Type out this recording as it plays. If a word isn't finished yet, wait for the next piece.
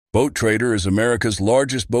Boat Trader is America's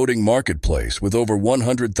largest boating marketplace with over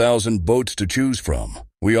 100,000 boats to choose from.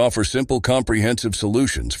 We offer simple, comprehensive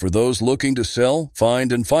solutions for those looking to sell,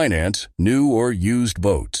 find, and finance new or used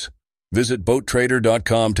boats. Visit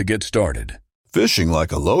BoatTrader.com to get started. Fishing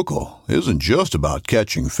like a local isn't just about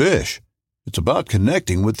catching fish. It's about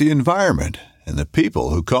connecting with the environment and the people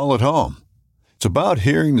who call it home. It's about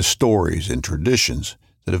hearing the stories and traditions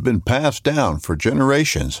that have been passed down for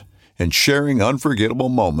generations and sharing unforgettable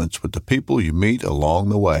moments with the people you meet along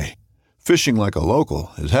the way. Fishing like a local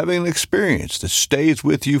is having an experience that stays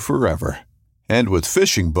with you forever. And with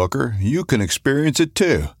Fishing Booker, you can experience it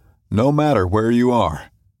too, no matter where you are.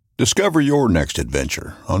 Discover your next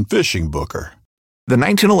adventure on Fishing Booker. The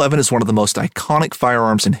 1911 is one of the most iconic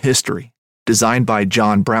firearms in history. Designed by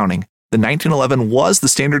John Browning, the 1911 was the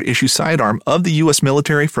standard issue sidearm of the U.S.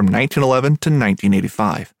 military from 1911 to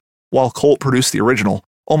 1985. While Colt produced the original,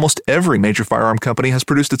 almost every major firearm company has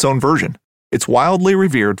produced its own version. It's wildly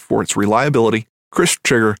revered for its reliability, crisp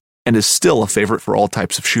trigger, and is still a favorite for all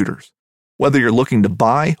types of shooters. Whether you're looking to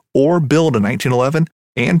buy or build a 1911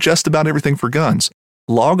 and just about everything for guns,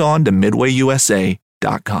 log on to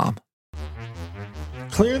MidwayUSA.com.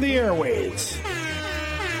 Clear the airwaves.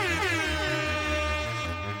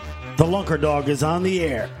 The Lunker Dog is on the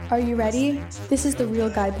air. Are you ready? This is the Real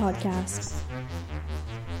Guy Podcast.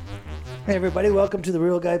 Hey everybody, welcome to the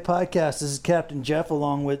Real Guy Podcast. This is Captain Jeff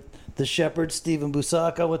along with the Shepherd, Stephen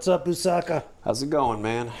Busaka. What's up, Busaka? How's it going,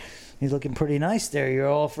 man? You're looking pretty nice there. You're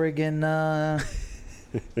all friggin',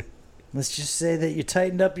 let's just say that you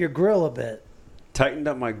tightened up your grill a bit. Tightened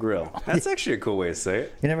up my grill. That's actually a cool way to say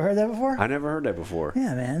it. You never heard that before? I never heard that before.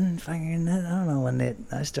 Yeah, man. Fucking, I don't know when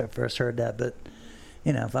I first heard that, but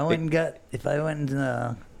you know, if I went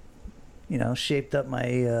and shaped up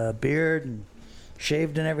my beard and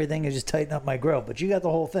shaved and everything, and just tightened up my grill. But you got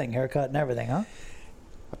the whole thing, haircut and everything, huh?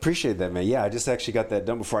 Appreciate that, man. Yeah, I just actually got that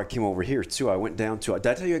done before I came over here too. I went down to. Did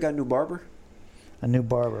I tell you I got a new barber? A new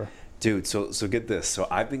barber, dude. So get this. So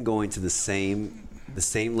I've been going to the same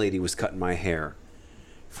lady was cutting my hair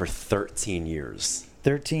for 13 years.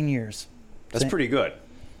 13 years. That's pretty good.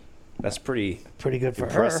 That's pretty good for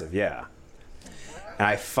impressive, her. Yeah. And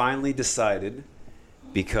I finally decided,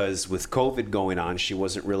 because with COVID going on, she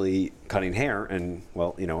wasn't really cutting hair, and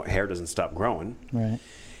well, you know, hair doesn't stop growing. Right.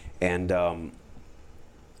 And a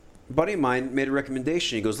buddy of mine made a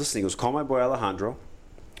recommendation. He goes, listen, he goes, call my boy Alejandro,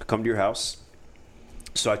 come to your house.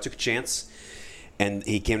 So I took a chance, and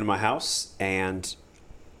he came to my house, and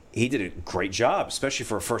he did a great job, especially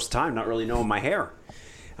for a first time, not really knowing my hair.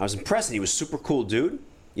 I was impressed, and he was super cool dude,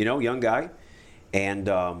 you know, young guy. And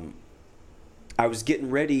I was getting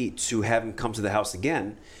ready to have him come to the house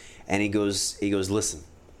again, and he goes, listen,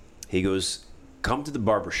 he goes, come to the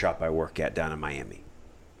barbershop I work at down in Miami.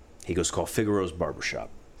 He goes, call Figaro's Barbershop.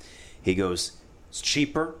 He goes, it's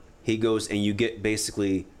cheaper. He goes, and you get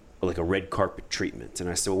basically like a red carpet treatment. And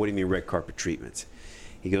I said, well, what do you mean red carpet treatment?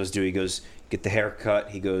 He goes, get the haircut.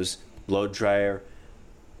 He goes, blow dryer,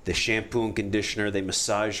 the shampoo and conditioner. They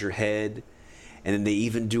massage your head, and then they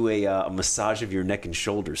even do a massage of your neck and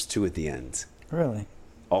shoulders too at the end. Really?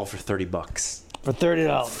 All for $30. For $30.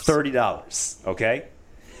 $30. Okay.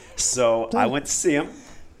 So I went to see him.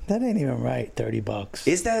 That ain't even right. $30.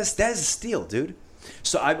 That is a steal, dude.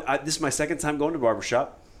 So this is my second time going to the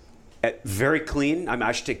barbershop. Very clean. I mean,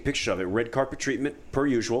 I should take pictures of it. Red carpet treatment, per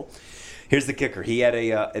usual. Here's the kicker. He had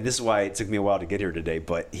and this is why it took me a while to get here today,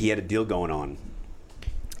 but he had a deal going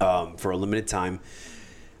on for a limited time.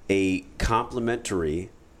 A complimentary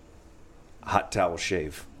hot towel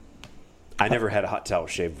shave. I never had a hot towel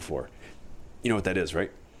shave before. You know what that is, right?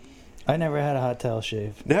 I never had a hot towel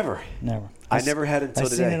shave. Never. I never had it until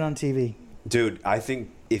today. I've seen it on TV. Dude, I think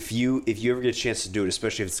if you ever get a chance to do it,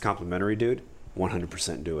 especially if it's complimentary, dude,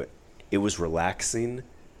 100% do it. It was relaxing.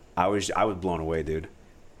 I was blown away, dude.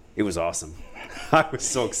 It was awesome. I was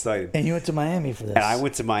so excited. And you went to Miami for this. And I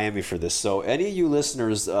went to Miami for this. So any of you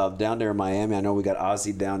listeners down there in Miami, I know we got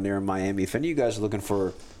Ozzy down there in Miami. If any of you guys are looking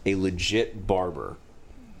for a legit barber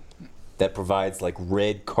that provides like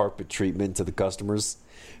red carpet treatment to the customers,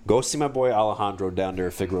 go see my boy Alejandro down there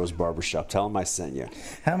at Figaro's Barbershop. Tell him I sent you.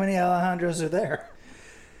 How many Alejandros are there?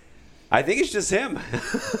 I think it's just him.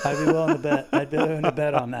 I'd be willing to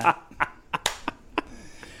bet on that.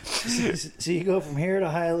 So you go from here to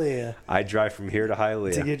Hialeah. I drive from here to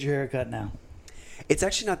Hialeah to get your haircut now. It's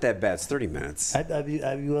actually not that bad. It's 30 minutes. I'd be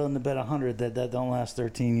willing to bet 100 that don't last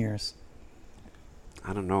 13 years.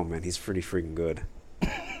 I don't know, man. He's pretty freaking good.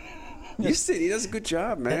 You see, he does a good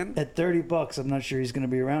job, man. At $30, I'm not sure he's going to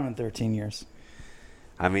be around in 13 years.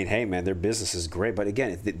 I mean, hey, man, their business is great, but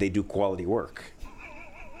again, they do quality work.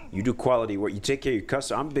 You do quality work. You take care of your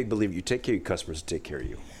customers. I'm a big believer. You take care of your customers, take care of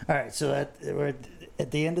you. All right, so we're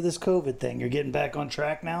at the end of this COVID thing. You're getting back on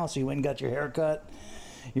track now, so you went and got your hair cut.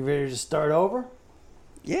 You ready to start over?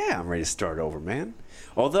 Yeah, I'm ready to start over, man.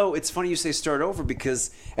 Although it's funny you say start over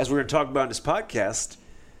because as we're going to talk about in this podcast,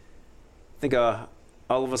 I think all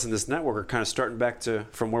of us in this network are kind of starting back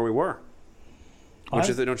from where we were.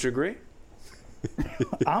 Don't you agree?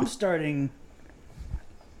 I'm starting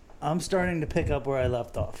to pick up where I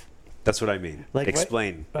left off. That's what I mean.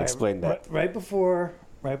 Explain that. Right before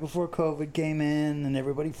COVID came in and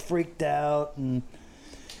everybody freaked out and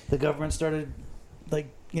the government started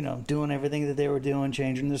doing everything that they were doing,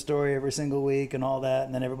 changing the story every single week and all that,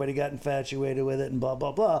 and then everybody got infatuated with it and blah,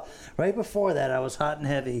 blah, blah. Right before that, I was hot and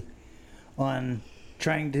heavy on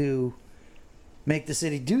trying to make the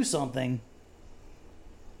city do something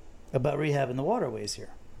about rehabbing the waterways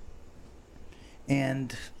here.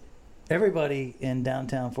 And everybody in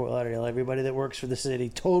downtown Fort Lauderdale, everybody that works for the city,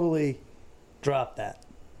 totally dropped that.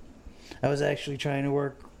 I was actually trying to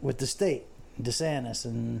work with the state, DeSantis,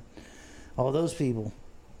 and all those people.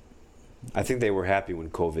 I think they were happy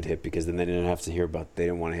when COVID hit because then they didn't have to hear about. They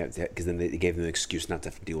didn't want to have because then they gave them an excuse not to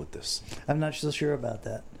have to deal with this. I'm not so sure about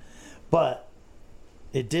that, but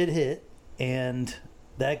it did hit, and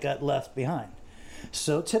that got left behind.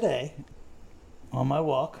 So today, on my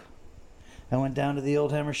walk, I went down to the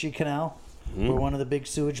old Hemmershey Canal, where one of the big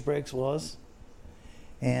sewage breaks was,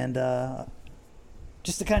 and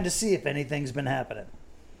just to kind of see if anything's been happening.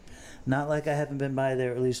 Not like I haven't been by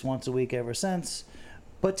there at least once a week ever since,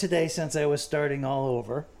 but today, since I was starting all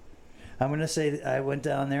over, I'm going to say I went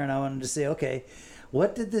down there and I wanted to say, okay,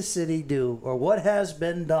 what did the city do, or what has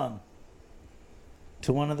been done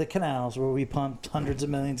to one of the canals where we pumped hundreds of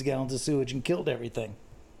millions of gallons of sewage and killed everything?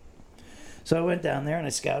 So I went down there and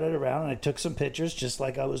I scouted around and I took some pictures just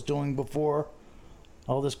like I was doing before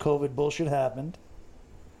all this COVID bullshit happened.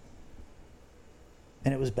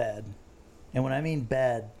 And it was bad. And when I mean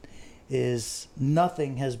bad is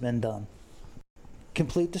nothing has been done.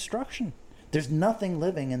 Complete destruction. There's nothing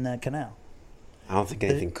living in that canal. I don't think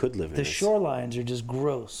anything could live in it. The shorelines are just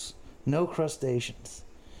gross. No crustaceans.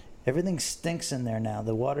 Everything stinks in there now.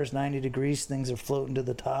 The water's 90 degrees. Things are floating to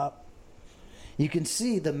the top. You can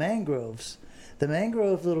see the mangroves. The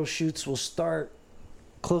mangrove little shoots will start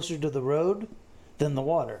closer to the road than the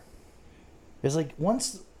water. It's like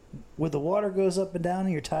once where the water goes up and down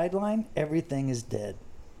in your tide line, everything is dead.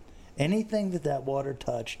 Anything that water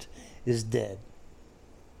touched is dead.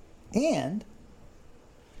 And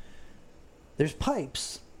there's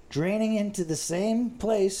pipes draining into the same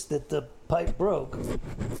place that the pipe broke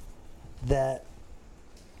that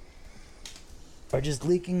are just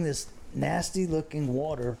leaking this nasty looking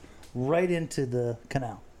water right into the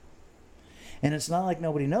canal. And it's not like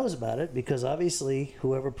nobody knows about it because obviously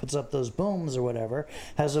whoever puts up those booms or whatever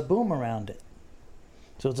has a boom around it.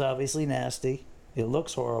 So it's obviously nasty. It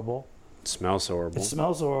looks horrible. It smells horrible. It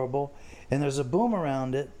smells horrible. And there's a boom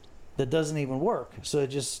around it that doesn't even work. So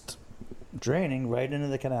it's just draining right into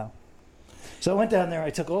the canal. So I went down there. I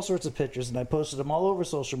took all sorts of pictures and I posted them all over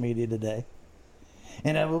social media today.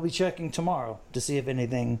 And I will be checking tomorrow to see if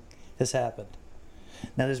anything has happened.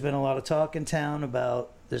 Now, there's been a lot of talk in town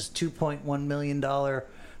about this $2.1 million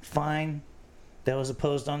fine that was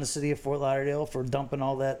imposed on the city of Fort Lauderdale for dumping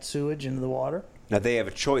all that sewage into the water. Now, they have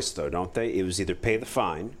a choice, though, don't they? It was either pay the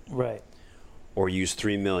fine, right, or use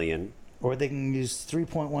 $3 million, or they can use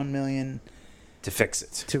 $3.1 million to fix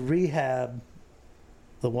it, to rehab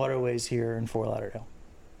the waterways here in Fort Lauderdale.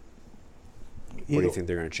 What do you think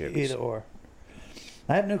they're going to choose? Either or.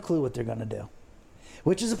 I have no clue what they're going to do,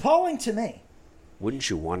 which is appalling to me. Wouldn't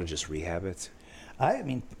you want to just rehab it? I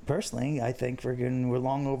mean, personally, I think we're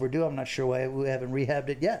long overdue. I'm not sure why we haven't rehabbed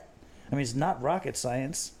it yet. I mean, it's not rocket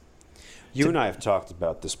science. You and I have talked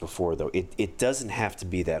about this before, though. It doesn't have to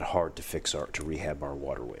be that hard to rehab our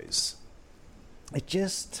waterways. It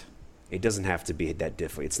doesn't have to be that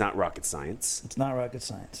difficult. It's not rocket science. It's not rocket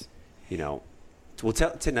science. You know, well,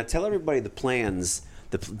 tell everybody the plans,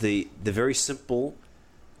 the very simple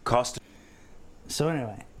cost. So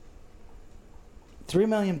anyway, $3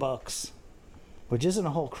 million, which isn't a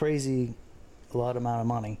whole crazy lot amount of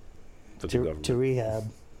money to rehab,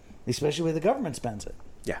 especially where the government spends it.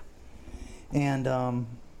 Yeah. And I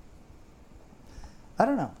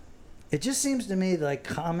don't know. It just seems to me like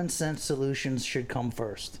common sense solutions should come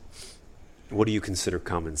first. What do you consider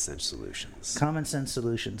common sense solutions? Common sense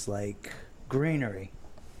solutions like greenery,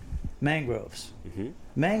 mangroves. Mm-hmm.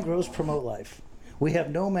 Mangroves promote life. We have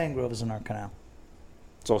no mangroves in our canal.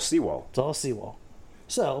 It's all seawall. It's all seawall.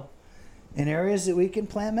 So, in areas that we can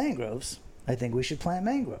plant mangroves, I think we should plant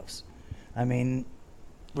mangroves. I mean,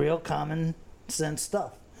 real common sense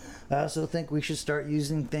stuff. I also think we should start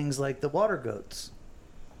using things like the water goats.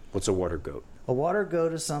 What's a water goat? A water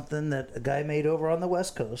goat is something that a guy made over on the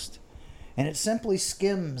West Coast, and it simply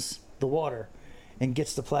skims the water and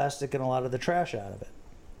gets the plastic and a lot of the trash out of it.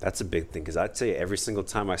 That's a big thing, because I'd say every single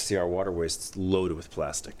time I see our waterways, it's loaded with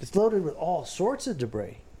plastic. It's loaded with all sorts of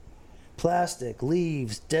debris. Plastic,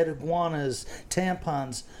 leaves, dead iguanas,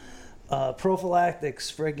 tampons,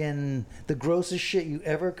 prophylactics, friggin' the grossest shit you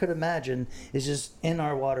ever could imagine is just in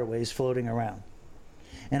our waterways floating around.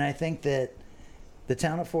 And I think that the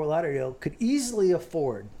town of Fort Lauderdale could easily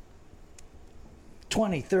afford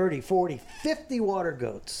 20, 30, 40, 50 water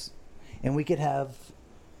goats. And we could have,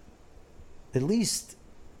 at least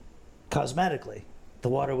cosmetically, the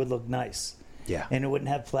water would look nice. Yeah. And it wouldn't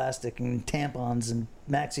have plastic and tampons and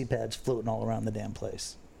maxi pads floating all around the damn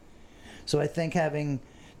place. So I think having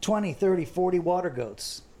 20, 30, 40 water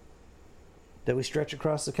goats that we stretch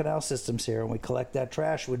across the canal systems here and we collect that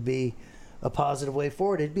trash would be a positive way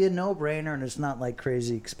forward. It'd be a no-brainer, and it's not like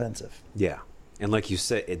crazy expensive. Yeah. And like you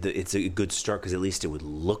said, it's a good start because at least it would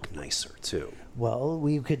look nicer, too. Well,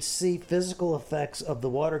 we could see physical effects of the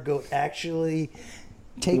water goat actually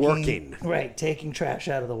taking trash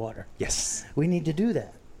out of the water. Yes. We need to do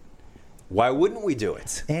that. Why wouldn't we do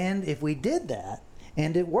it? And if we did that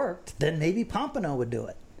and it worked, then maybe Pompano would do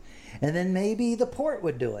it. And then maybe the port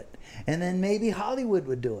would do it. And then maybe Hollywood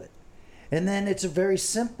would do it. And then it's a very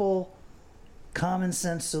simple, common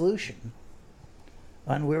sense solution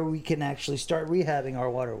on where we can actually start rehabbing our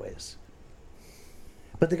waterways.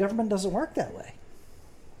 But the government doesn't work that way.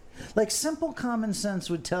 Like, simple common sense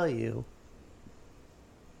would tell you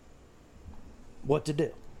what to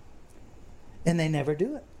do. And they never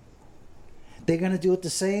do it. They're going to do it the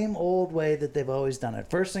same old way that they've always done it.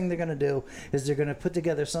 First thing they're going to do is they're going to put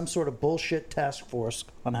together some sort of bullshit task force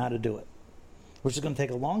on how to do it, which is going to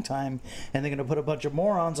take a long time, and they're going to put a bunch of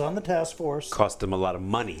morons on the task force. Cost them a lot of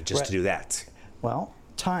money just to do that. Well,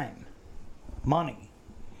 time, money,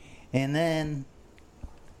 and then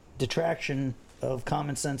detraction of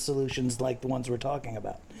common sense solutions like the ones we're talking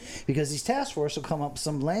about. Because these task force will come up with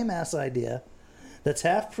some lame-ass idea that's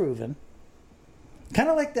half proven, kind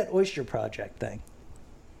of like that oyster project thing.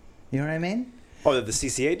 You know what I mean? Oh, that the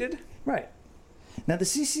CCA did? Right. Now, the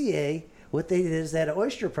CCA, what they did is they had an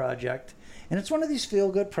oyster project, and it's one of these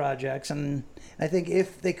feel-good projects, and I think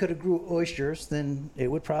if they could have grew oysters, then it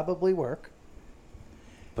would probably work.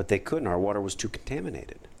 But they couldn't. Our water was too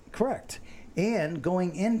contaminated. Correct. And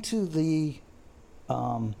going into the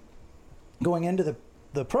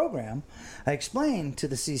program, I explained to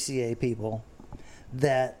the CCA people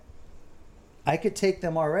that I could take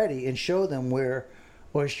them already and show them where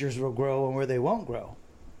oysters will grow and where they won't grow.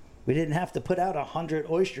 We didn't have to put out 100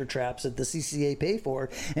 oyster traps that the CCA paid for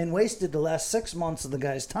and wasted the last 6 months of the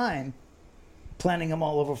guy's time planting them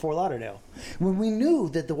all over Fort Lauderdale. When we knew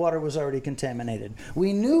that the water was already contaminated,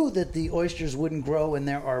 we knew that the oysters wouldn't grow in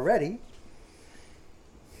there already.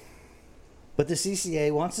 But the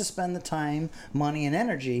CCA wants to spend the time, money, and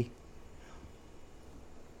energy.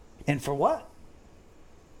 And for what?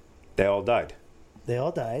 They all died. They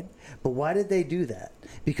all died. But why did they do that?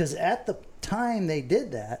 Because at the time they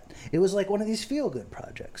did that, it was like one of these feel-good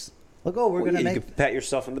projects. Like, oh, we're going to make... You could pat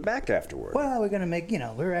yourself on the back afterward. Well, we're going to make,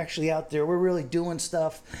 we're actually out there. We're really doing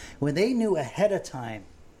stuff. When they knew ahead of time,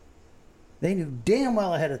 they knew damn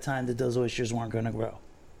well ahead of time that those oysters weren't going to grow.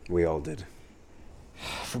 We all did.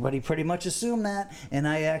 Everybody pretty much assumed that, and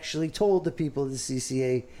I actually told the people of the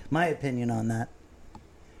CCA my opinion on that,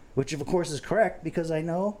 which of course is correct because I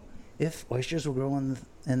know if oysters will grow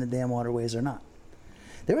in the damn waterways or not.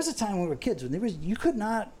 There was a time when we were kids when you could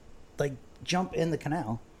not like jump in the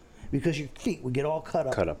canal because your feet would get all cut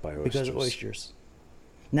up by oysters. Because of oysters.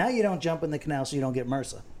 Now you don't jump in the canal so you don't get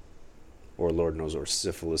MRSA. Or Lord knows, or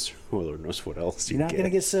syphilis, or Lord knows what else You're not going to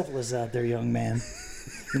get syphilis out there, young man.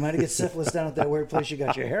 You might get syphilis down at that weird place you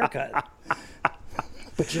got your hair cut.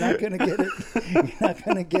 But you're not going to get it. You're not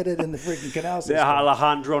going to get it in the freaking canal system. De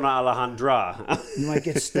Alejandro na Alejandra. You might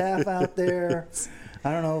get staph out there.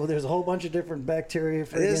 I don't know. There's a whole bunch of different bacteria.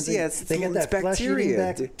 They get that flesh-eating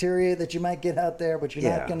bacteria that you might get out there, but you're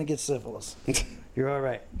not going to get syphilis. You're all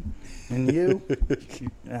right. And you?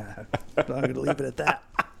 I'm going to leave it at that.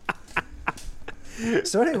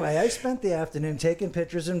 So anyway, I spent the afternoon taking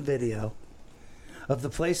pictures and video of the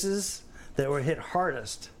places that were hit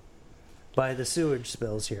hardest by the sewage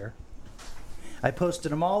spills here. I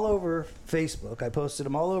posted them all over Facebook. I posted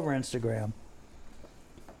them all over Instagram.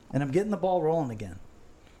 And I'm getting the ball rolling again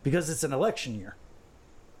because it's an election year.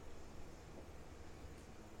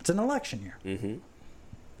 It's an election year. Mm-hmm.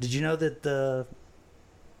 Did you know that the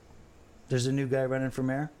there's a new guy running for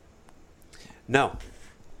mayor? No,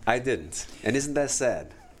 I didn't. And isn't that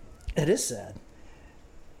sad? It is sad.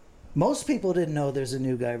 Most people didn't know there's a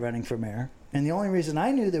new guy running for mayor. And the only reason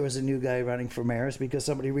I knew there was a new guy running for mayor is because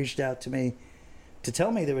somebody reached out to me to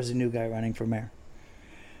tell me there was a new guy running for mayor.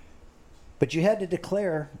 But you had to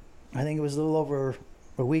declare, I think it was a little over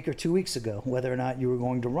a week or 2 weeks ago, whether or not you were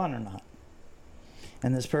going to run or not.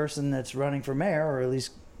 And this person that's running for mayor, or at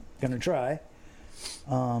least going to try,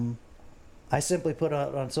 I simply put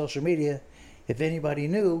out on social media if anybody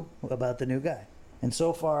knew about the new guy. And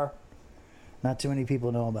so far, not too many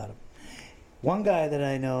people know about him. One guy that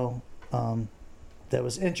I know that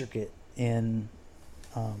was intricate in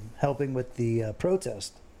helping with the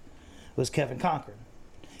protest was Kevin Cochran.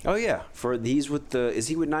 Oh yeah, is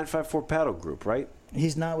he with 954 Paddle Group, right?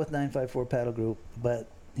 He's not with 954 Paddle Group, but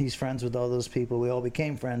he's friends with all those people. We all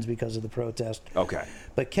became friends because of the protest. Okay.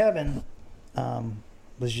 But Kevin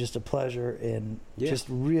was just a pleasure and just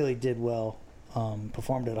really did well.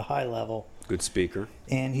 Performed at a high level. Good speaker.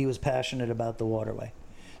 And he was passionate about the waterway.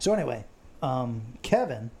 So anyway,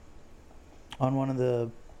 Kevin, on one of the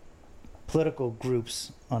political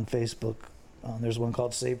groups on Facebook, there's one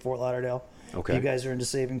called Save Fort Lauderdale. Okay. You guys are into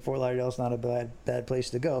saving Fort Lauderdale. It's not a bad place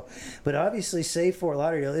to go. But obviously Save Fort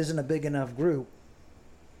Lauderdale isn't a big enough group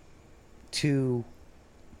to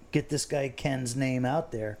get this guy Ken's name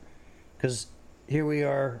out there. Because here we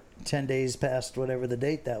are 10 days past whatever the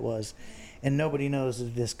date that was. And nobody knows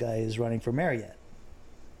if this guy is running for mayor yet.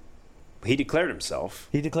 He declared himself.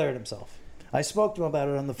 He declared himself. I spoke to him about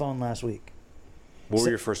it on the phone last week. What were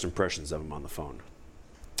your first impressions of him on the phone?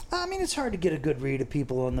 I mean, it's hard to get a good read of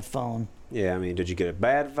people on the phone. Yeah, I mean, did you get a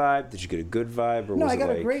bad vibe? Did you get a good vibe? Or No, was I got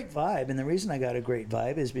it a great vibe. And the reason I got a great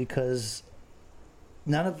vibe is because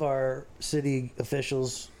none of our city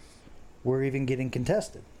officials were even getting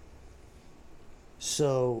contested.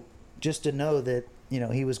 So just to know that,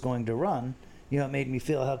 he was going to run, it made me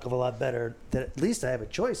feel a heck of a lot better that at least I have a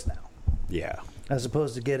choice now. Yeah. As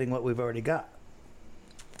opposed to getting what we've already got.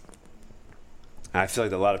 I feel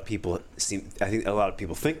like a lot of people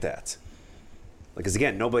think that. Because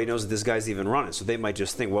again, nobody knows that this guy's even running, so they might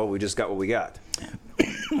just think, well, we just got what we got.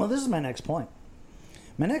 Well, this is my next point.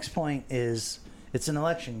 My next point is it's an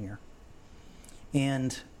election year.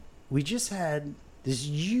 And we just had this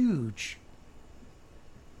huge,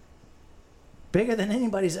 bigger than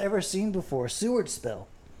anybody's ever seen before, sewage spill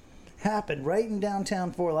happened right in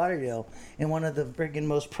downtown Fort Lauderdale in one of the friggin'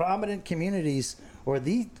 most prominent communities, or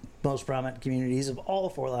the most prominent communities of all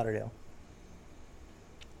of Fort Lauderdale.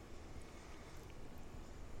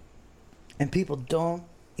 And people don't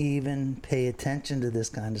even pay attention to this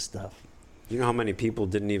kind of stuff. You know how many people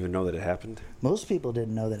didn't even know that it happened? Most people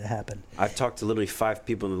didn't know that it happened. I've talked to literally 5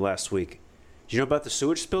 people in the last week. Do you know about the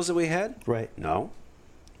sewage spills that we had? Right. No.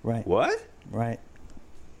 Right. What? Right.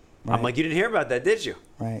 I'm like, you didn't hear about that, did you?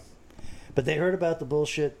 Right. But they heard about the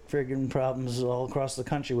bullshit friggin' problems all across the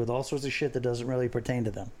country with all sorts of shit that doesn't really pertain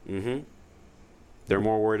to them. Mm-hmm. They're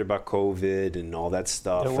more worried about COVID and all that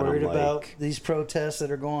stuff. They're worried about these protests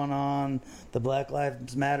that are going on, the Black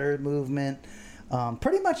Lives Matter movement,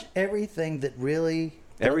 pretty much everything that really...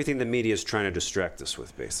 Everything the media is trying to distract us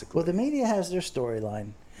with, basically. Well, the media has their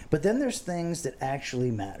storyline, but then there's things that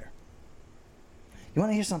actually matter. You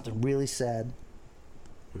want to hear something really sad?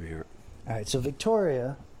 Let me hear it. All right, so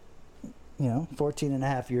Victoria, 14 and a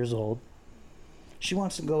half years old, she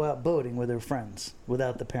wants to go out boating with her friends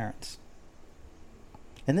without the parents.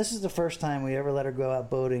 And this is the first time we ever let her go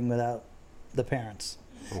out boating without the parents.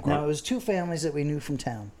 Okay. Now, it was 2 families that we knew from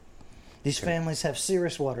town. These families have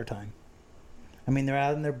serious water time. I mean, they're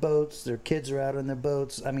out in their boats. Their kids are out in their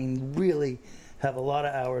boats. I mean, really have a lot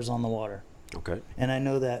of hours on the water. Okay. And I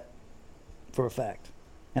know that for a fact.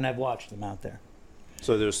 And I've watched them out there.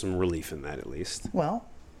 So there's some relief in that, at least. Well,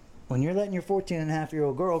 when you're letting your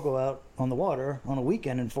 14-and-a-half-year-old girl go out on the water on a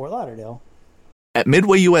weekend in Fort Lauderdale... At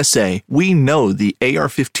Midway USA, we know the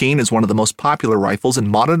AR-15 is one of the most popular rifles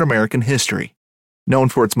in modern American history. Known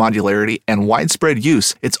for its modularity and widespread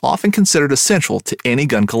use, it's often considered essential to any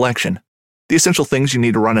gun collection. The essential things you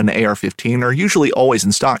need to run an AR-15 are usually always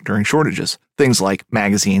in stock during shortages, things like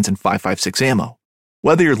magazines and 5.56 ammo.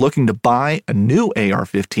 Whether you're looking to buy a new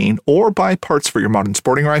AR-15 or buy parts for your modern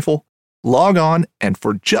sporting rifle, log on and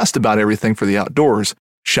for just about everything for the outdoors,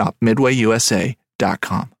 shop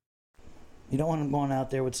MidwayUSA.com. You don't want them going out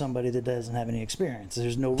there with somebody that doesn't have any experience.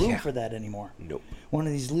 There's no room for that anymore. Nope. One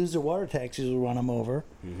of these loser water taxis will run them over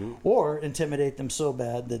or intimidate them so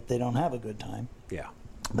bad that they don't have a good time. Yeah.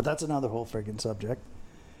 But that's another whole friggin' subject.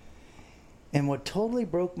 And what totally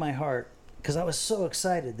broke my heart because I was so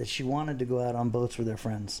excited that she wanted to go out on boats with her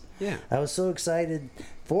friends. Yeah. I was so excited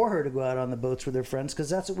for her to go out on the boats with her friends because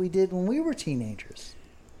that's what we did when we were teenagers.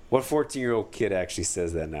 What 14-year-old kid actually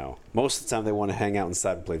says that now? Most of the time they want to hang out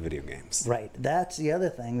inside and play video games. Right. That's the other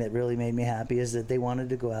thing that really made me happy is that they wanted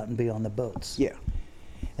to go out and be on the boats. Yeah.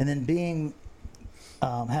 And then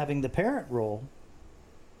having the parent role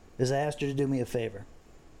is I asked her to do me a favor.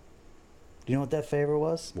 Do you know what that favor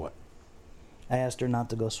was? What? I asked her not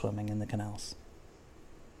to go swimming in the canals.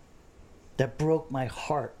 That broke my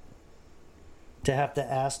heart to have to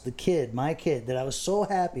ask my kid, that I was so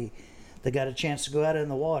happy that got a chance to go out in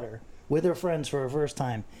the water with her friends for her first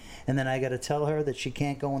time. And then I got to tell her that she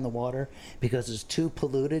can't go in the water because it's too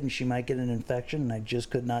polluted and she might get an infection, and I just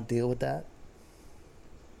could not deal with that.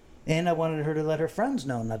 And I wanted her to let her friends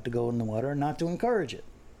know not to go in the water and not to encourage it.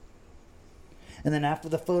 And then after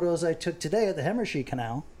the photos I took today at the Hemmershey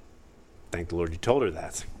Canal, Thank the Lord you told her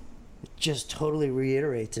that. it just totally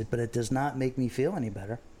reiterates it, but it does not make me feel any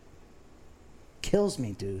better. Kills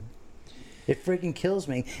me, dude. It freaking kills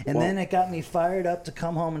me. And then it got me fired up to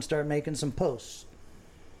come home and start making some posts.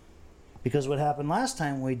 Because what happened last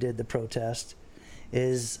time we did the protest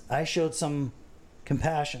is I showed some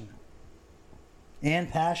compassion and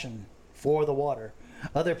passion for the water.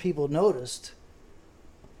 Other people noticed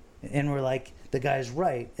and were like, the guy's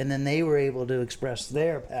right. And then they were able to express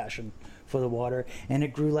their passion for the water, and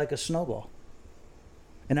it grew like a snowball.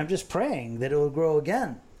 And I'm just praying that it will grow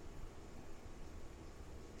again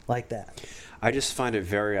like that. I just find it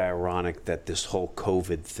very ironic that this whole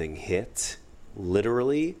COVID thing hit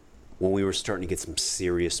literally when we were starting to get some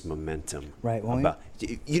serious momentum. Right.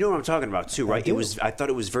 You know what I'm talking about too, right? I do. I thought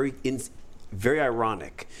it was very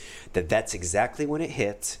ironic that that's exactly when it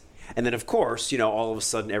hit, and then of course, all of a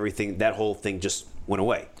sudden that whole thing just went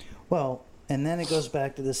away. Well, and then it goes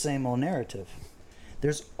back to the same old narrative.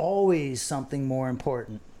 There's always something more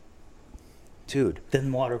important, dude,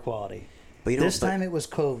 than water quality. But this time it was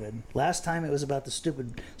COVID. Last time it was about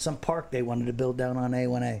some park they wanted to build down on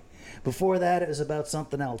A1A. Before that, it was about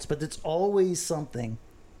something else. But it's always something.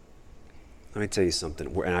 Let me tell you something,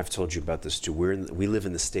 and I've told you about this too. We live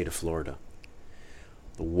in the state of Florida.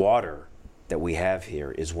 The water that we have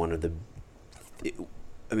here is one of the,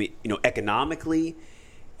 economically,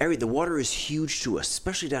 the water is huge to us,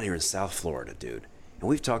 especially down here in South Florida, dude. And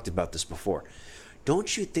we've talked about this before.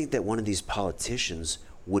 Don't you think that one of these politicians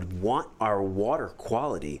would want our water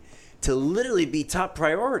quality to literally be top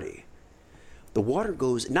priority? The water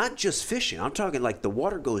goes, not just fishing, I'm talking like the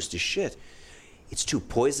water goes to shit. It's too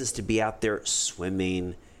poisonous to be out there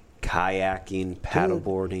swimming, kayaking,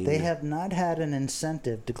 paddleboarding. They have not had an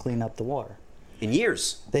incentive to clean up the water. In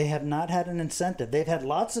years. They have not had an incentive. They've had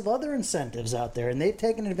lots of other incentives out there, and they've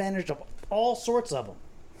taken advantage of all sorts of them.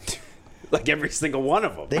 Like every single one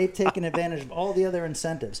of them. They've taken advantage of all the other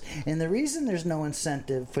incentives. And the reason there's no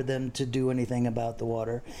incentive for them to do anything about the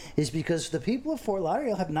water is because the people of Fort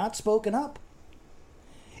Lauderdale have not spoken up.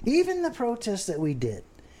 Even the protests that we did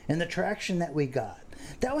and the traction that we got,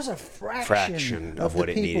 that was a fraction of what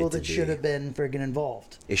the it needed people to that be. should have been friggin'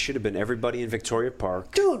 involved. It should have been everybody in Victoria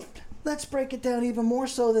Park. Dude, let's break it down even more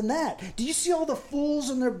so than that. Did you see all the fools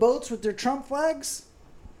in their boats with their Trump flags?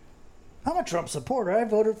 I'm a Trump supporter. I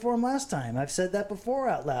voted for him last time. I've said that before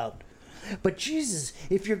out loud. But Jesus,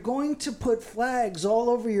 if you're going to put flags all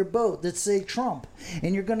over your boat that say Trump,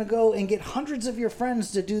 and you're going to go and get hundreds of your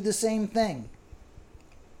friends to do the same thing.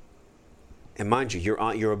 And mind you,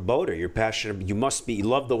 you're a boater. You're passionate. You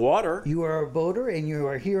love the water. You are a boater, and you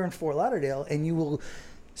are here in Fort Lauderdale, and you will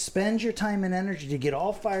spend your time and energy to get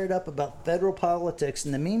all fired up about federal politics.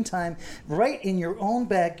 In the meantime, right in your own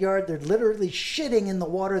backyard, they're literally shitting in the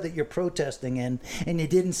water that you're protesting in, and you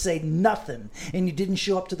didn't say nothing, and you didn't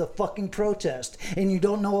show up to the fucking protest, and you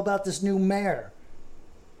don't know about this new mayor.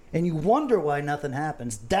 And you wonder why nothing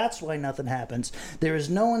happens. That's why nothing happens. There is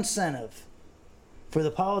no incentive for the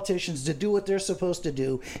politicians to do what they're supposed to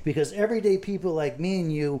do, because everyday people like me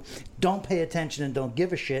and you don't pay attention and don't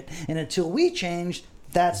give a shit. And until we change,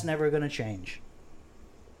 that's never going to change.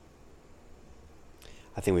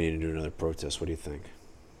 I think we need to do another protest. What do you think?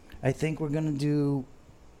 I think we're going to do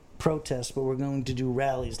protests, but we're going to do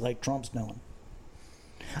rallies like Trump's doing.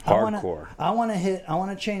 Hardcore. I want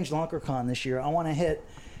to change LunkerCon this year. I want to hit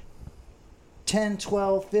 10,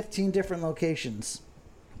 12, 15 different locations.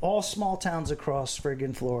 All small towns across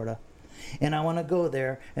friggin' Florida. And I want to go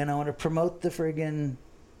there, and I want to promote the friggin'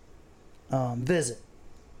 visit.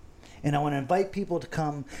 And I want to invite people to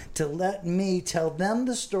come to let me tell them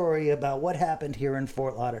the story about what happened here in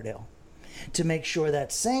Fort Lauderdale, to make sure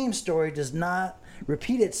that same story does not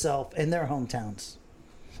repeat itself in their hometowns.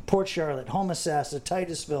 Port Charlotte, Homosassa,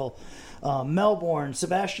 Titusville, Melbourne,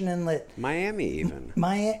 Sebastian Inlet. Miami even.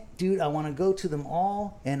 Dude, I want to go to them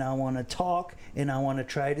all, and I want to talk, and I want to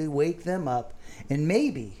try to wake them up, and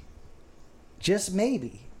maybe, just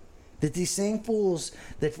maybe, that these same fools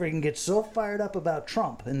that freaking get so fired up about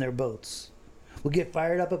Trump and their boats will get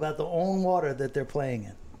fired up about the own water that they're playing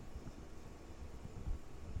in.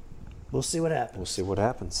 We'll see what happens. We'll see what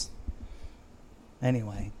happens.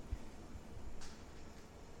 Anyway.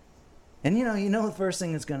 And you know the first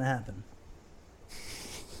thing that's going to happen.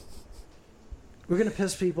 We're going to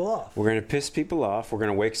piss people off. We're going to piss people off. We're going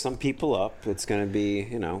to wake some people up. It's going to be,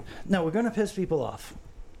 No, we're going to piss people off.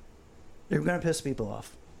 We're going to piss people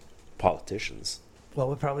off. Politicians. Well,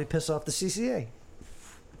 we'll probably piss off the CCA.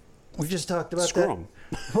 We just talked about Screw that. 'em.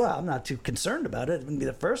 Well, I'm not too concerned about it. It wouldn't be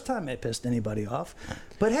the first time I pissed anybody off.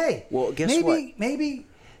 But hey, Well, guess what? Maybe,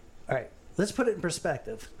 all right, let's put it in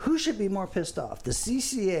perspective. Who should be more pissed off? The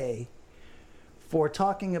CCA for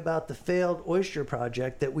talking about the failed oyster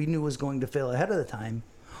project that we knew was going to fail ahead of the time,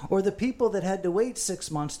 or the people that had to wait 6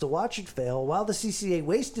 months to watch it fail while the CCA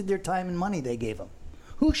wasted their time and money they gave them?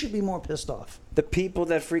 Who should be more pissed off? The people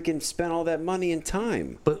that freaking spent all that money and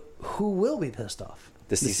time. But who will be pissed off?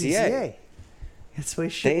 The CCA. That's the way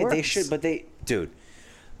shit works. They should, but dude,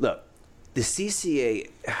 look, the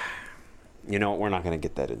CCA, you know, we're not going to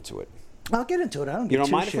get that into it. I'll get into it. I don't give You don't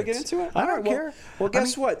two mind shits. if we get into it? I All don't right, care. Well,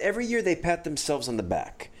 guess what? Every year they pat themselves on the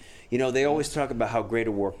back. You know, they always talk about how great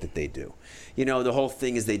a work that they do. You know, the whole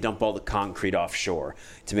thing is they dump all the concrete offshore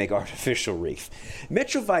to make artificial reef.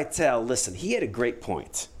 Metro Vital, listen, he had a great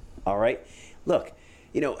point. All right? Look,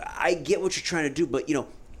 you know, I get what you're trying to do, but, you know,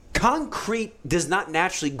 concrete does not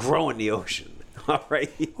naturally grow in the ocean. All right?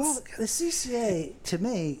 Well, the CCA, to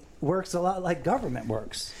me, works a lot like government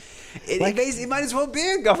works. It might as well be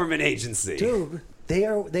a government agency. Dude,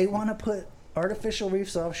 they want to put artificial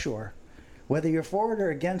reefs offshore. Whether you're for it or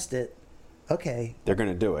against it, okay. They're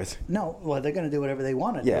going to do it. No, well, they're going to do whatever they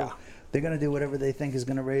want to Yeah. do. They're going to do whatever they think is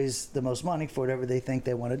going to raise the most money for whatever they think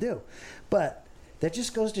they want to do. But that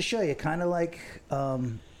just goes to show you, kind of like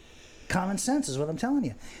common sense is what I'm telling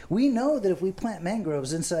you. We know that if we plant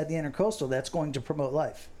mangroves inside the intercoastal, that's going to promote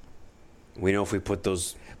life. We know if we put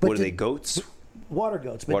those, But what are they, goats? Water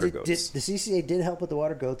goats. But Water the goats. CCA did help with the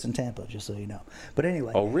water goats in Tampa, just so you know. But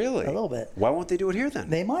anyway. Oh, really? A little bit. Why won't they do it here then?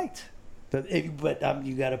 They might. But you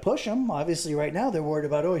got to push them. Obviously, right now they're worried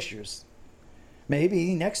about oysters.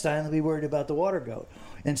 Maybe next time they'll be worried about the water goat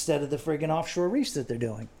instead of the friggin' offshore reefs that they're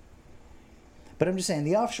doing. But I'm just saying,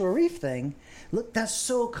 the offshore reef thing, look, that's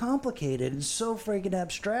so complicated and so friggin'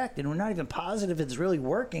 abstract, and we're not even positive if it's really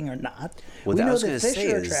working or not. Well, we that I know was that gonna fish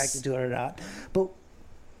say are is- attracted to it or not, but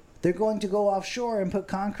they're going to go offshore and put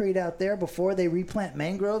concrete out there before they replant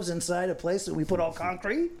mangroves inside a place that we put all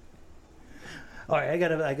concrete? All right, I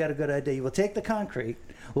got a good idea. We'll take the concrete,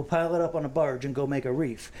 we'll pile it up on a barge and go make a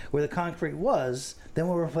reef. Where the concrete was, then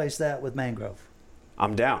we'll replace that with mangrove.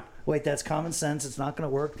 I'm down. Wait, that's common sense. It's not going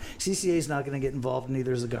to work. CCA is not going to get involved, and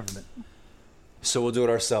neither is the government. So we'll do it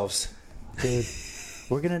ourselves. Dude,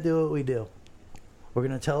 we're going to do what we do. We're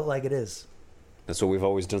going to tell it like it is. That's what we've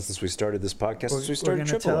always done since we started this podcast. Since we We're started going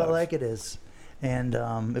to Triple tell F. it like it is. And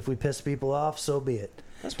if we piss people off, so be it.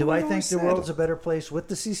 That's Do what I we think always the said. world's a better place with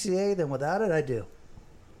the CCA than without it? I do.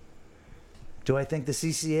 Do I think the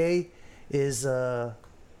CCA is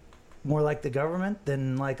more like the government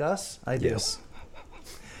than like us? I do. Yes.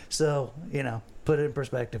 So, put it in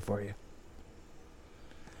perspective for you.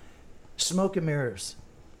 Smoke and mirrors.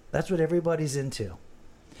 That's what everybody's into.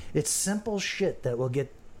 It's simple shit that will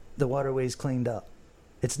get the waterways cleaned up.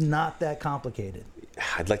 It's not that complicated.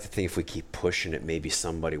 I'd like to think if we keep pushing it, maybe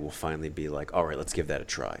somebody will finally be like, all right, let's give that a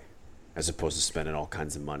try. As opposed to spending all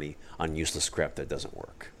kinds of money on useless crap that doesn't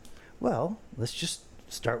work. Well, let's just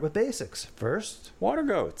start with basics. First, Water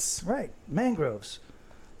goats. right, mangroves.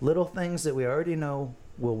 Little things that we already know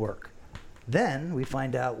will work. Then we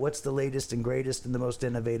find out what's the latest and greatest and the most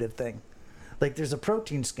innovative thing. Like there's a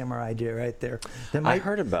protein skimmer idea right there. I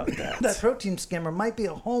heard about that. That protein skimmer might be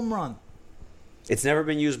a home run. It's never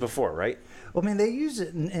been used before, right? Well, I mean, they use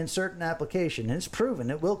it in certain application, and it's proven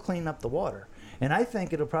it will clean up the water. And I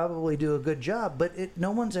think it'll probably do a good job, but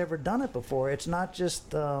no one's ever done it before. It's not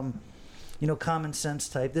just, common sense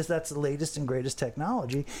type. That's the latest and greatest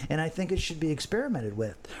technology, and I think it should be experimented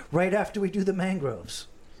with right after we do the mangroves,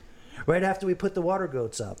 right after we put the water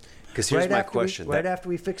goats up. Because here's right my after question. right after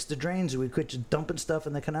we fix the drains, we quit just dumping stuff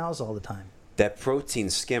in the canals all the time. That protein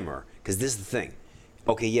skimmer, because this is the thing.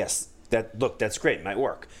 Okay, yes, that's great, might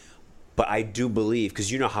work. But I do believe, because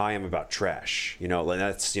you know how I am about trash. Like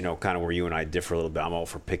that's, kind of where you and I differ a little bit. I'm all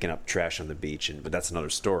for picking up trash on the beach, but that's another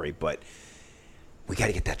story. But We got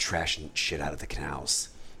to get that trash and shit out of the canals.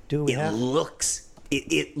 Do we have?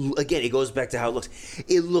 It again, it goes back to how it looks.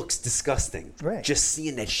 It looks disgusting. Right. Just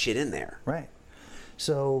seeing that shit in there. Right.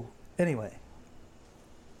 So, anyway,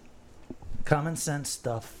 common sense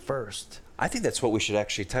stuff first. I think that's what we should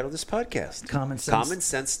actually title this podcast. Common sense. Common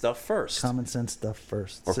sense stuff first. Common sense stuff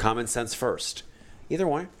first. Or common sense first. Either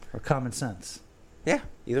one. Or common sense. Yeah,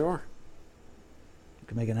 either or. You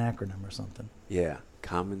can make an acronym or something. Yeah,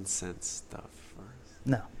 common sense stuff first.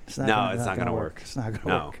 No, it's not. It's not going to work. It's not going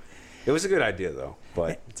to work. It was a good idea, though.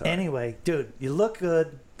 But it's all right. Anyway, dude, you look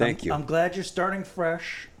good. Thank you. I'm glad you're starting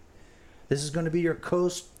fresh. This is going to be your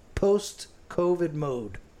post-COVID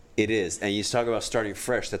mode. It is. And you talk about starting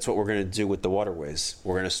fresh. That's what we're going to do with the waterways.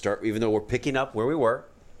 We're going to start, even though we're picking up where we were,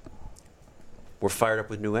 we're fired up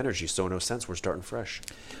with new energy. So, in no sense, we're starting fresh.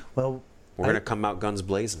 Well, We're going to come out guns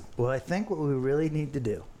blazing. Well, I think what we really need to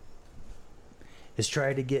do is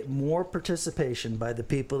try to get more participation by the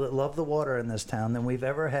people that love the water in this town than we've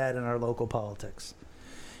ever had in our local politics.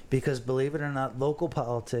 Because believe it or not, local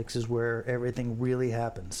politics is where everything really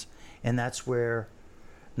happens. And that's where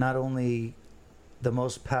not only the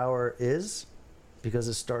most power is, because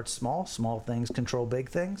it starts small things control big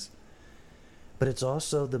things, but it's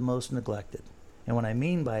also the most neglected. And what I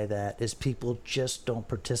mean by that is people just don't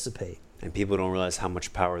participate. And people don't realize how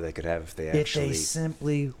much power they could have if they actually If they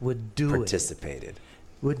simply would do participated.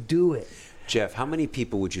 Would do it. Jeff, how many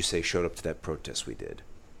people would you say showed up to that protest we did?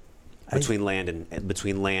 Between land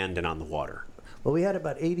and on the water. Well, we had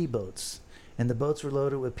about 80 boats, and the boats were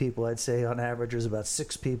loaded with people. I'd say on average there's about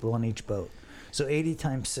 6 people on each boat. So 80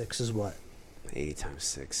 times 6 is what? 80 times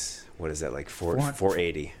 6. What is that, like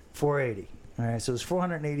 480? 480. All right, so it was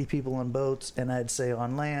 480 people on boats, and I'd say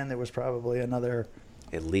on land there was probably another...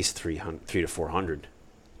 At least 300 to 400.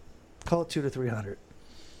 Call it 200 to 300.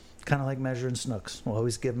 Kind of like measuring snooks. We'll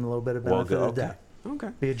always give them a little bit of benefit of the doubt. Okay.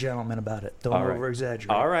 Be a gentleman about it. Don't over-exaggerate.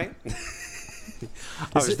 All right.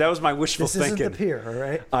 That was my wishful thinking. This isn't the pier, all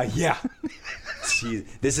right? Yeah. Jeez.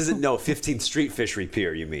 This isn't, 15th Street Fishery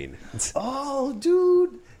Pier, you mean? Oh,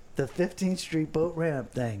 dude. The 15th Street boat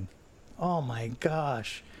ramp thing. Oh, my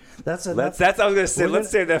gosh. That's what I was going to say.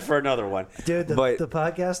 Let's save that for another one. Dude, the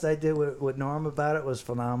podcast I did with Norm about it was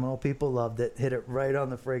phenomenal. People loved it. Hit it right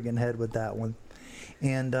on the friggin' head with that one.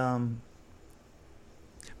 And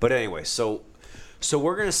but anyway, so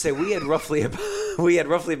we're going to say we had roughly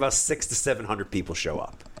about 600 to 700 people show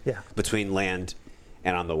up. Yeah. Between land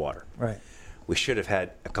and on the water. Right. We should have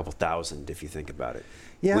had a couple thousand if you think about it.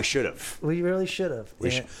 Yeah. We should have. We really should have.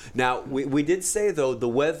 Now, we did say, though, the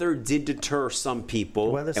weather did deter some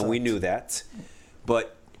people, and we knew that.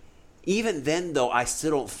 But even then, though, I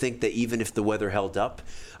still don't think that even if the weather held up,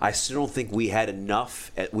 I still don't think we had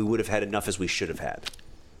enough. We would have had enough as we should have had.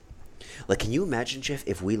 Like, can you imagine, Jeff,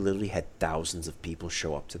 if we literally had thousands of people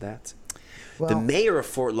show up to that? Well, the mayor of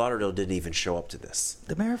Fort Lauderdale didn't even show up to this.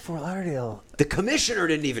 The mayor of Fort Lauderdale. The commissioner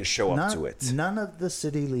didn't even show up to it. None of the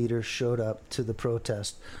city leaders showed up to the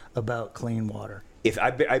protest about clean water. If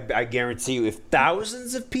I guarantee you, if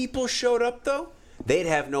thousands of people showed up, though, they'd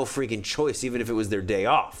have no freaking choice, even if it was their day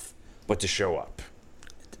off, but to show up.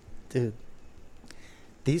 Dude,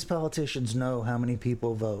 these politicians know how many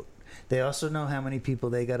people vote. They also know how many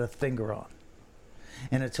people they got a finger on.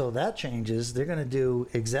 And until that changes, they're going to do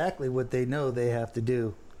exactly what they know they have to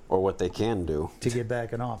do. Or what they can do. To get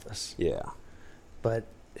back in office. Yeah. But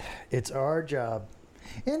it's our job.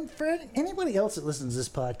 And for anybody else that listens to this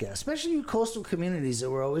podcast, especially you coastal communities that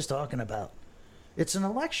we're always talking about, it's an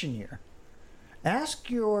election year. Ask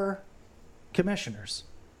your commissioners,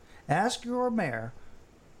 ask your mayor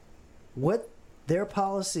what their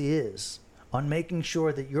policy is on making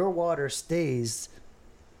sure that your water stays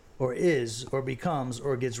or is or becomes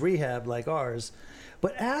or gets rehabbed like ours.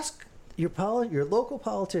 But ask your local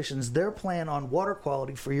politicians their plan on water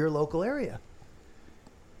quality for your local area.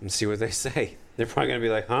 And see what they say. They're probably going to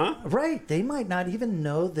be like, huh? Right. They might not even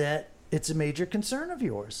know that it's a major concern of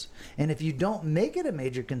yours. And if you don't make it a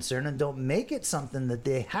major concern and don't make it something that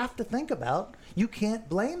they have to think about, you can't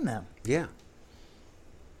blame them. Yeah.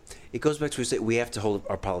 It goes back to we have to hold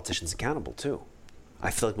our politicians accountable, too.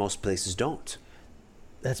 I feel like most places don't.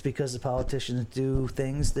 That's because the politicians do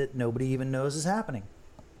things that nobody even knows is happening.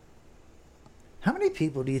 How many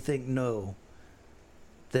people do you think know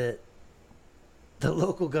that the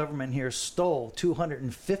local government here stole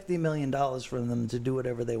 $250 million from them to do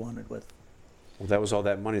whatever they wanted with? Well, that was all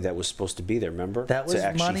that money that was supposed to be there, remember? That was to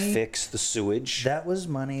actually money, fix the sewage. That was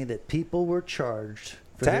money that people were charged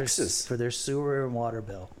for taxes for their sewer and water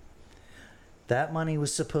bill. That money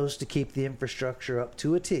was supposed to keep the infrastructure up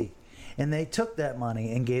to a T. And they took that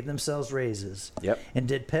money and gave themselves raises. Yep. And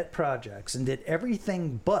did pet projects and did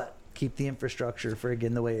everything but keep the infrastructure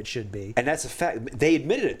friggin' the way it should be. And that's a fact. They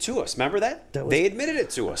admitted it to us. Remember that? They admitted it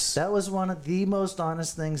to us. That was one of the most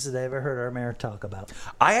honest things that I ever heard our mayor talk about.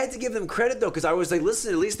 I had to give them credit though, because I was like,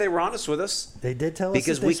 listen, at least they were honest with us. They did tell us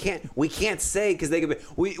because we can't say because they could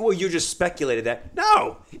be. Well, you just speculated that.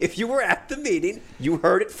 No, if you were at the meeting, you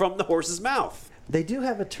heard it from the horse's mouth. They do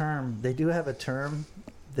have a term. They do have a term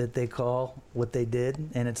that they call what they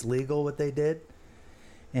did, and it's legal what they did.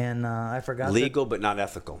 And I forgot. Legal, but not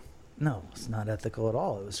ethical. No, it's not ethical at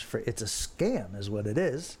all. It's a scam, is what it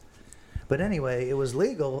is. But anyway, it was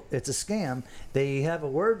legal. It's a scam. They have a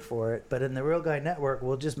word for it, but in the Real Guy Network,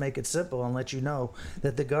 we'll just make it simple and let you know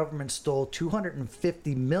that the government stole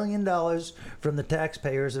 $250 million from the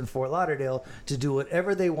taxpayers in Fort Lauderdale to do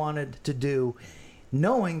whatever they wanted to do,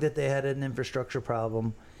 knowing that they had an infrastructure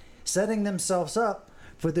problem, setting themselves up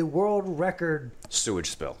for the world record sewage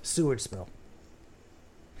spill.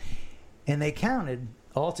 And they counted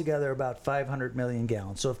altogether about 500 million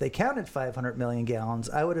gallons. So if they counted 500 million gallons,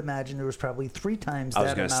 I would imagine there was probably 3 times that amount.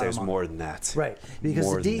 I was going to say it's more than that. Right. Because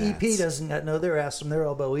more the DEP doesn't know their ass from their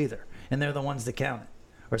elbow either. And they're the ones that count it.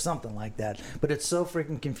 Or something like that. But it's so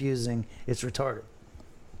freaking confusing, it's retarded.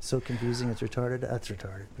 So confusing, it's retarded? That's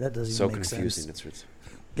retarded. That doesn't even make sense. So confusing, it's retarded.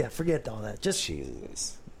 Yeah, forget all that. Just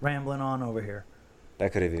Jesus. Rambling on over here.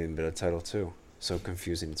 That could have even been a title too. So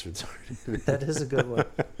confusing, it's retarded. That is a good one.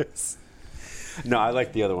 No, I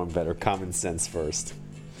like the other one better. Common sense first.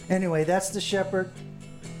 Anyway, that's the Shepherd.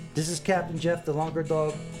 This is Captain Jeff, the Lunker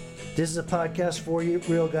Dog. This is a podcast for you,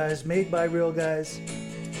 real guys, made by real guys.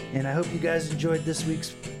 And I hope you guys enjoyed this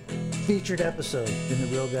week's featured episode in the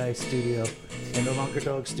Real Guy studio, in the Lunker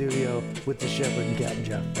Dog studio with the Shepherd and Captain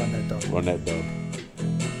Jeff. Run that dog. Run that dog.